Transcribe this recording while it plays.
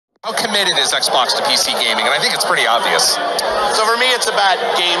How committed is Xbox to PC gaming? And I think it's pretty obvious. So for me, it's about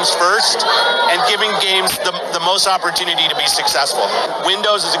games first and giving games the most opportunity to be successful.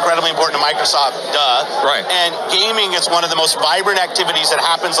 Windows is incredibly important to Microsoft, Right. And gaming is one of the most vibrant activities that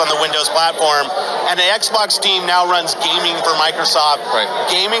happens on the Windows platform. And the Xbox team now runs gaming for Microsoft. Right.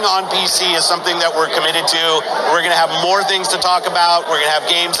 Gaming on PC is something that we're committed to. We're going to have more things to talk about. We're going to have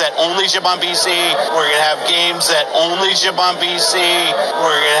games that only ship on PC. We're going to have games that only ship on PC.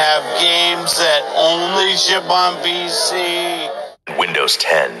 We're going to have games that only ship on PC. Windows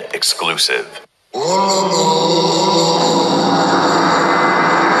 10 exclusive.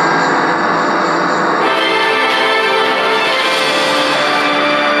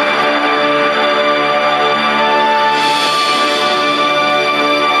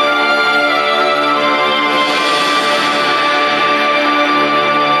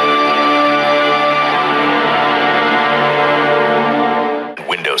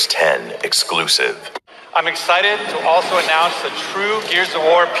 Windows 10 exclusive. I'm excited to also announce the true Gears of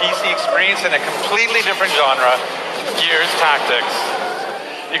War PC experience in a completely different genre, Gears Tactics.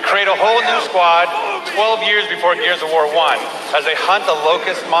 You create a whole new squad 12 years before Gears of War 1 as they hunt a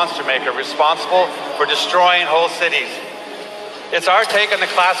locust monster maker responsible for destroying whole cities. It's our take on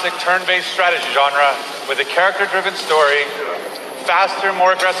the classic turn-based strategy genre with a character-driven story, faster,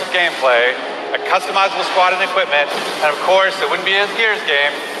 more aggressive gameplay, a customizable squad and equipment, and of course, it wouldn't be a Gears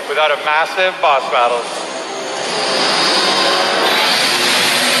game without a massive boss battle.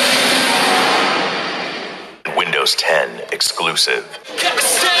 Windows 10 exclusive.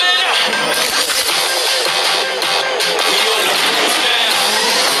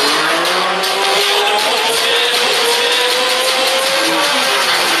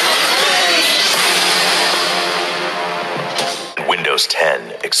 Windows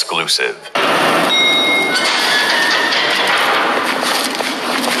 10 exclusive.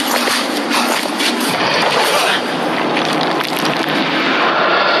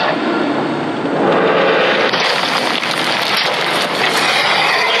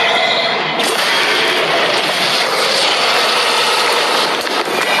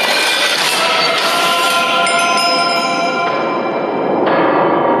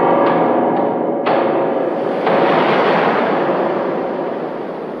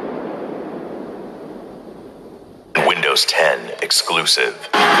 Windows 10 exclusive.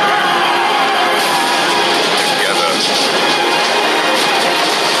 Together,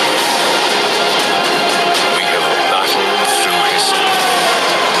 we have battled through history.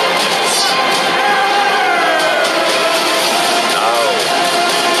 Now,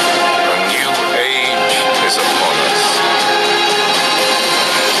 a new age is upon us.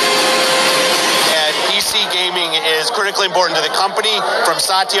 And PC gaming is critically important to the company. From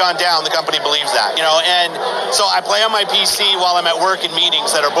Satya on down, the company believes that, and so I play on my PC while I'm at work in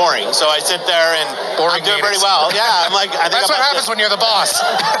meetings that are boring. So I sit there and Boring I'm doing meetings. pretty well. Yeah, I'm like, I think That's I'm what happens when you're the boss.